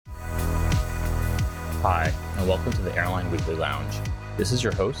Hi, and welcome to the Airline Weekly Lounge. This is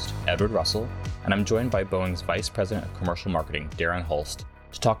your host, Edward Russell, and I'm joined by Boeing's Vice President of Commercial Marketing, Darren Holst,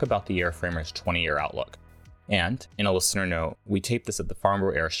 to talk about the airframer's 20-year outlook. And, in a listener note, we taped this at the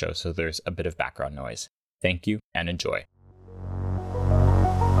Farnborough Air Show, so there's a bit of background noise. Thank you, and enjoy.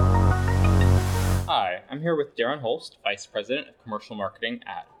 Hi, I'm here with Darren Holst, Vice President of Commercial Marketing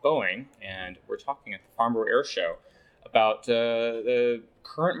at Boeing, and we're talking at the Farnborough Air Show about the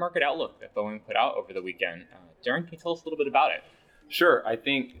current market outlook that Boeing put out over the weekend. Darren, can you tell us a little bit about it? Sure. I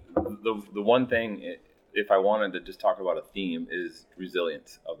think the one thing, if I wanted to just talk about a theme, is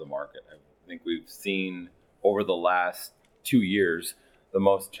resilience of the market. I think we've seen over the last 2 years the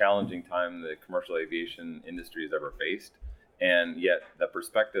most challenging time the commercial aviation industry has ever faced. And yet the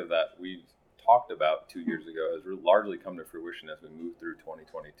perspective that we talked about 2 years ago has largely come to fruition as we move through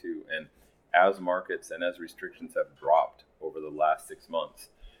 2022. And as markets and as restrictions have dropped over the last 6 months,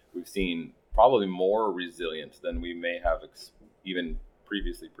 we've seen probably more resilience than we may have even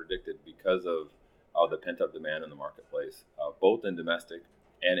previously predicted because of the pent-up demand in the marketplace, both in domestic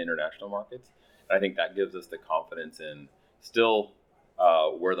and international markets. And I think that gives us the confidence in still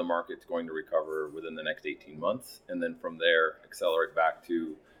where the market's going to recover within the next 18 months, and then from there accelerate back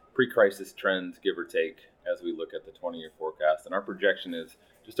to pre-crisis trends, give or take, as we look at the 20-year forecast. And our projection is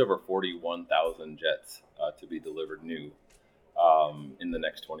just over 41,000 jets to be delivered new in the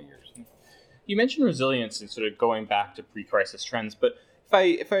next 20 years. You mentioned resilience and sort of going back to pre-crisis trends, but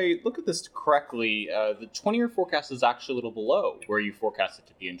if I look at this correctly, the 20-year forecast is actually a little below where you forecast it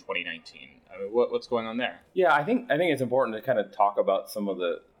to be in 2019. I mean, what's going on there? Yeah, I think it's important to kind of talk about some of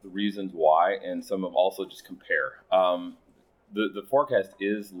the reasons why, and some of also just compare. The forecast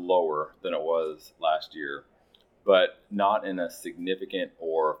is lower than it was last year, but not in a significant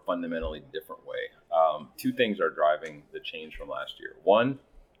or fundamentally different way. Two things are driving the change from last year. One,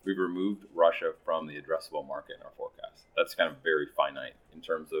 we've removed Russia from the addressable market in our forecast. That's kind of very finite in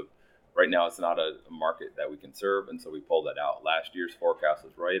terms of right now it's not a market that we can serve, and so we pulled that out. Last year's forecast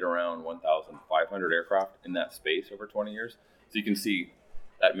was right around 1,500 aircraft in that space over 20 years. So you can see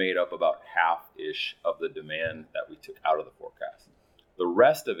that made up about half-ish of the demand that we took out of the forecast. The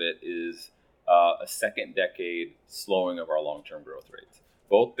rest of it is a second decade slowing of our long-term growth rates,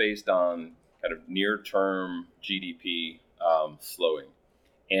 both based on kind of near-term GDP slowing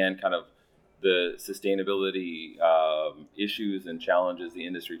and kind of the sustainability issues and challenges the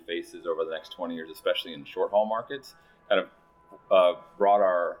industry faces over the next 20 years, especially in short-haul markets, kind of brought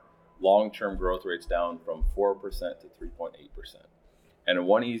our long-term growth rates down from 4% to 3.8%. And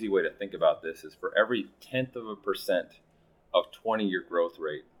one easy way to think about this is for every 0.1% of 20-year growth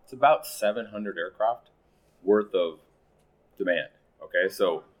rate, it's about 700 aircraft worth of demand. Okay,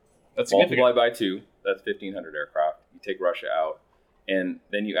 so That's multiply by 2, that's 1,500 aircraft. You take Russia out, and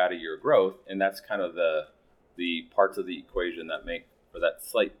then you add a year of growth, and that's kind of the parts of the equation that make for that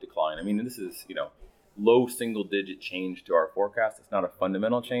slight decline. I mean, this is, low single-digit change to our forecast. It's not a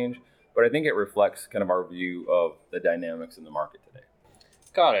fundamental change, but I think it reflects kind of our view of the dynamics in the market today.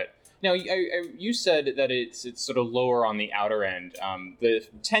 Got it. Now, you said that it's sort of lower on the outer end. The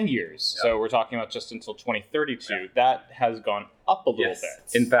 10 years, so we're talking about just until 2032, that has gone up a little bit.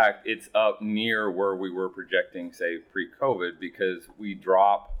 In fact, it's up near where we were projecting, say, pre-COVID, because we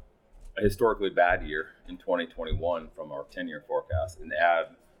drop a historically bad year in 2021 from our 10-year forecast and add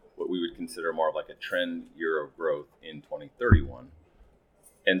what we would consider more of like a trend year of growth in 2031.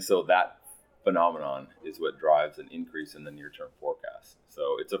 And so that phenomenon is what drives an increase in the near-term forecast.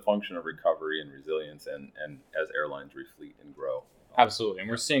 So it's a function of recovery and resilience, and as airlines refleet and grow. Absolutely, and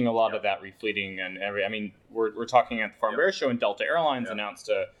we're seeing a lot of that refleeting, and we're talking at the Farnborough Air Show, and Delta Airlines announced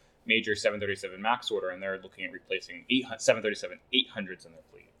a major 737 MAX order, and they're looking at replacing 737-800s in their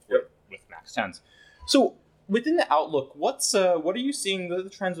fleet with MAX 10s. So within the outlook, what are you seeing the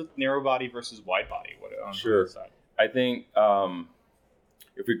trends with narrow body versus wide body? Sure, I think.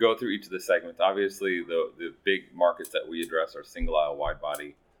 If we go through each of the segments, obviously the big markets that we address are single aisle wide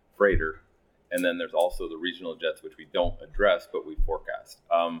body, freighter, and then there's also the regional jets, which we don't address, but we forecast.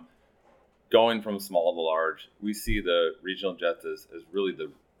 Going from small to large, we see the regional jets as really the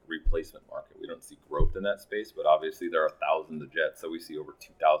replacement market. We don't see growth in that space, but obviously there are thousands of jets, so we see over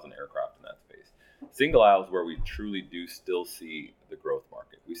 2,000 aircraft in that space. Single aisle is where we truly do still see the growth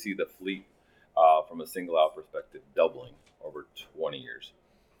market. We see the fleet from a single aisle perspective doubling over 20 years.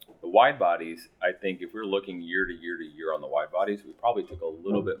 The wide bodies, I think if we're looking year to year to year on the wide bodies, we probably took a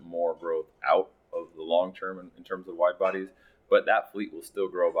little bit more growth out of the long term in terms of wide bodies, but that fleet will still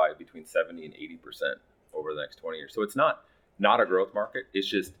grow by between 70 and 80% over the next 20 years. So it's not a growth market. It's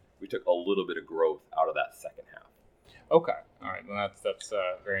just we took a little bit of growth out of that second half. Okay. All right. Well, that's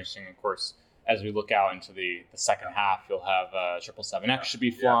very interesting. Of course, as we look out into the second half, you'll have 777X should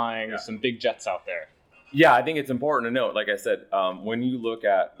be flying. There's some big jets out there. Yeah, I think it's important to note, like I said, when you look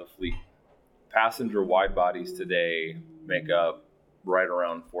at the fleet, passenger wide bodies today make up right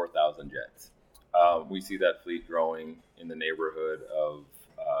around 4,000 jets. We see that fleet growing in the neighborhood of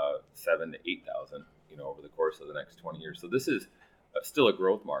 7,000 to 8,000, over the course of the next 20 years. So this is still a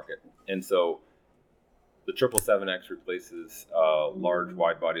growth market. And so the 777X replaces large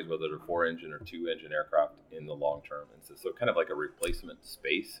wide bodies, whether they're 4-engine or 2-engine aircraft in the long term. And so kind of like a replacement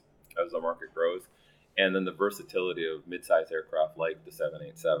space as the market grows. And then the versatility of mid-size aircraft like the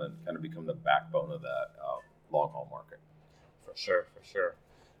 787 kind of become the backbone of that long-haul market. For sure.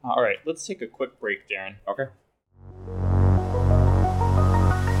 All right, let's take a quick break, Darren. Okay.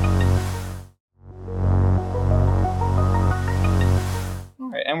 All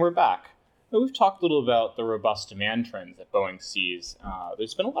right, and we're back. We've talked a little about the robust demand trends that Boeing sees.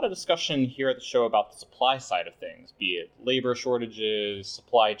 There's been a lot of discussion here at the show about the supply side of things, be it labor shortages,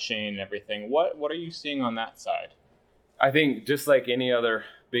 supply chain, and everything. What are you seeing on that side? I think just like any other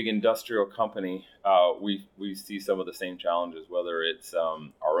big industrial company, we see some of the same challenges, whether it's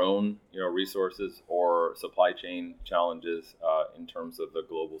our own resources or supply chain challenges in terms of the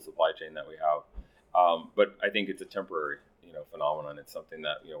global supply chain that we have. But I think it's a temporary phenomenon. It's something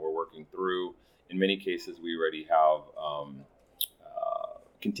that we're working through. In many cases, we already have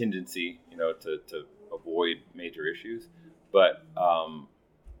contingency to avoid major issues, but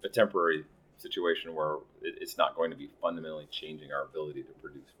a temporary situation where it's not going to be fundamentally changing our ability to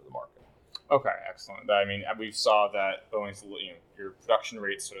produce for the market. Okay, excellent. I mean, we saw that Boeing's your production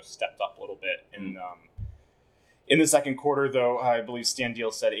rates sort of stepped up a little bit in the second quarter, though. I believe Stan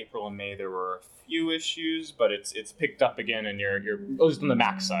Deal said April and May there were a few issues, but it's picked up again, and you're at least on the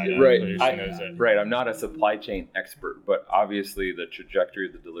MAX side. Right. I'm not a supply chain expert, but obviously the trajectory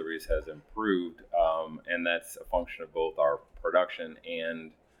of the deliveries has improved, and that's a function of both our production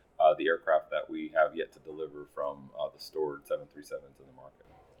and the aircraft that we have yet to deliver from the stored 737s in the market.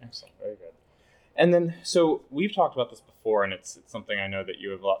 Excellent. Very good. And then, so we've talked about this before, and it's something I know that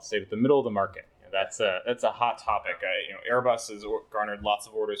you have a lot to say, but the middle of the market. That's a hot topic. Airbus has garnered lots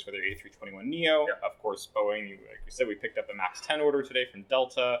of orders for their A321neo. Yeah. Of course, Boeing, like we said, we picked up a MAX 10 order today from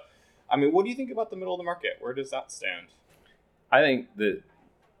Delta. I mean, what do you think about the middle of the market? Where does that stand? I think the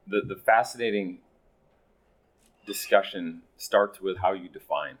fascinating discussion starts with how you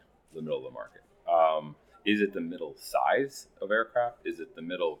define the middle of the market. Is it the middle size of aircraft? Is it the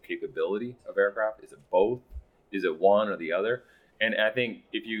middle capability of aircraft? Is it both? Is it one or the other? And I think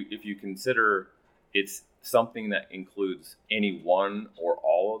if you consider it's something that includes any one or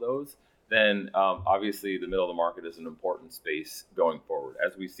all of those, then obviously the middle of the market is an important space going forward.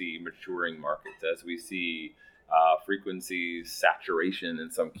 As we see maturing markets, as we see frequencies, saturation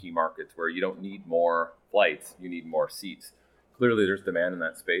in some key markets where you don't need more flights, you need more seats. Clearly there's demand in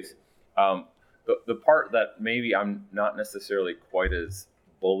that space. The part that maybe I'm not necessarily quite as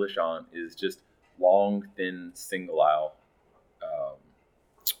bullish on is just long, thin, single aisle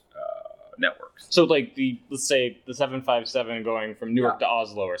networks. So like let's say the 757 going from Newark to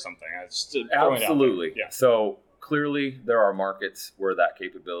Oslo or something. Absolutely. Yeah. So clearly there are markets where that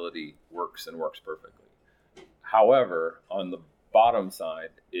capability works and works perfectly. However, on the bottom side,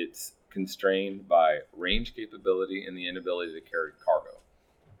 it's constrained by range capability and the inability to carry cargo.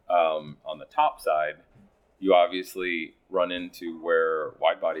 On the top side, you obviously run into where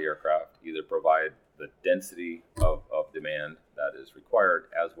wide-body aircraft either provide the density of demand that is required,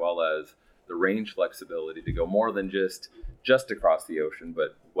 as well as the range flexibility to go more than just across the ocean,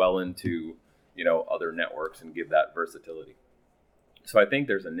 but well into other networks and give that versatility. So I think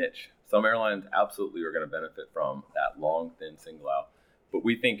there's a niche. Some airlines absolutely are going to benefit from that long, thin single aisle, but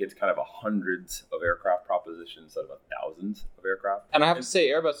we think it's kind of a hundreds of aircraft proposition instead of thousands of aircraft. And I have to say,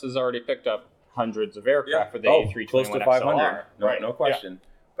 Airbus has already picked up hundreds of aircraft for the A321 close to 500. XLR. No question. Yeah.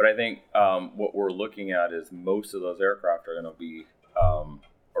 But I think what we're looking at is most of those aircraft are going to be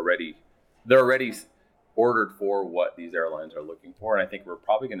already ordered for what these airlines are looking for. And I think we're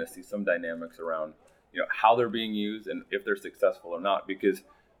probably going to see some dynamics around how they're being used and if they're successful or not. Because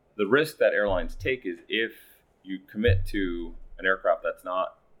the risk that airlines take is if you commit to an aircraft that's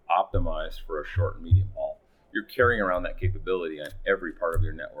not optimized for a short and medium haul, you're carrying around that capability on every part of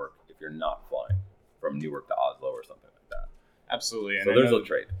your network if you're not flying from Newark to Oslo or something like that. Absolutely. So there's a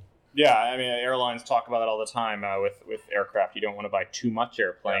trade. Yeah, I mean, airlines talk about that all the time with aircraft. You don't want to buy too much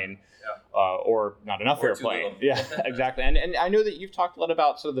airplane or not enough airplane. Yeah, exactly. And I know that you've talked a lot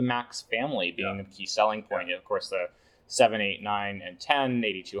about sort of the MAX family being a key selling point. Yeah. Of course, the 7, 8, 9, and 10,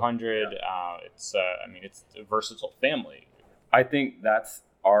 8200. It's a versatile family. I think that's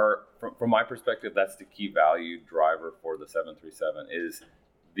our from my perspective, that's the key value driver for the 737 is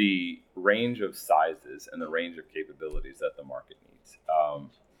the range of sizes and the range of capabilities that the market needs.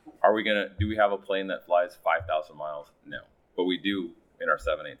 Do we have a plane that flies 5,000 miles? No, but we do in our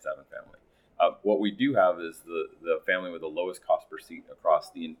 787 family. What we do have is the family with the lowest cost per seat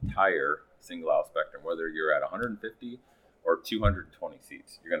across the entire single aisle spectrum. Whether you're at 150 or 220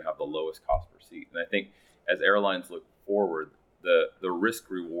 seats, you're going to have the lowest cost per seat. And I think as airlines look forward, the risk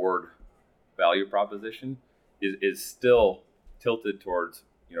reward value proposition is still tilted towards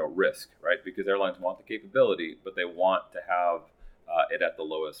risk, right? Because airlines want the capability, but they want to have it at the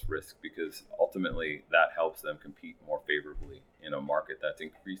lowest risk, because ultimately that helps them compete more favorably in a market that's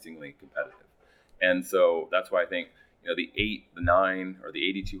increasingly competitive. And so that's why I think the 8, the 9, or the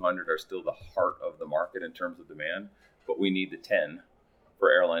 8200 are still the heart of the market in terms of demand, but we need the 10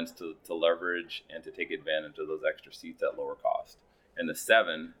 for airlines to leverage and to take advantage of those extra seats at lower cost, and the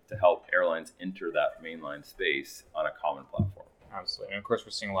 7 to help airlines enter that mainline space on a common platform. Absolutely. And of course,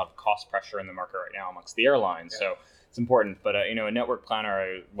 we're seeing a lot of cost pressure in the market right now amongst the airlines. Yeah. So it's important. But, a network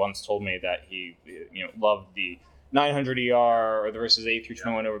planner once told me that he, loved the 900ER or the versus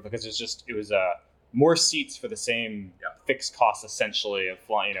A321 over, because it was more seats for the same fixed cost, essentially, of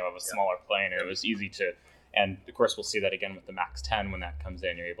flying, of a smaller plane. And it was easy to, and of course, we'll see that again with the MAX 10 when that comes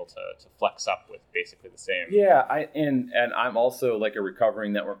in. You're able to flex up with basically the same. Yeah, and I'm also like a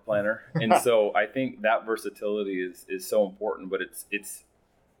recovering network planner, and so I think that versatility is so important. But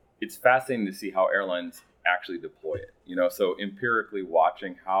it's fascinating to see how airlines actually deploy it. So empirically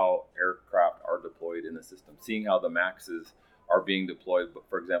watching how aircraft are deployed in the system, seeing how the MAXs are being deployed,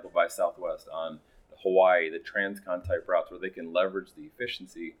 for example, by Southwest on the Hawaii, the transcon type routes, where they can leverage the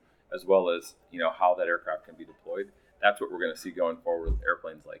efficiency as well as how that aircraft can be deployed. That's what we're going to see going forward with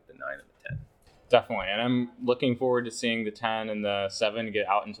airplanes like the 9 and the 10. Definitely, and I'm looking forward to seeing the 10 and the 7 get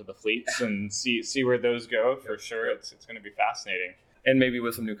out into the fleets and see where those go for sure. It's going to be fascinating. And maybe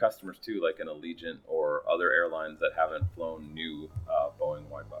with some new customers too, like an Allegiant or other airlines that haven't flown new Boeing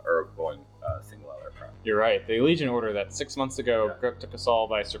single aisle aircraft. You're right. The Allegiant order that 6 months ago took us all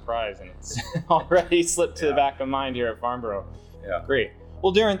by surprise, and it's already slipped to the back of mind here at Farnborough. Yeah, great.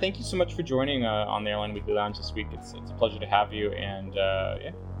 Well, Darren, thank you so much for joining on the Airline Weekly Lounge this week. It's a pleasure to have you, and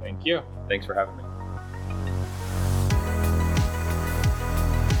thank you. Thanks for having me.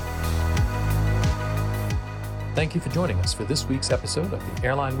 Thank you for joining us for this week's episode of the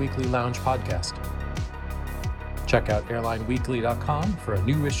Airline Weekly Lounge podcast. Check out airlineweekly.com for a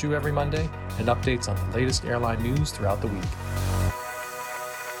new issue every Monday and updates on the latest airline news throughout the week.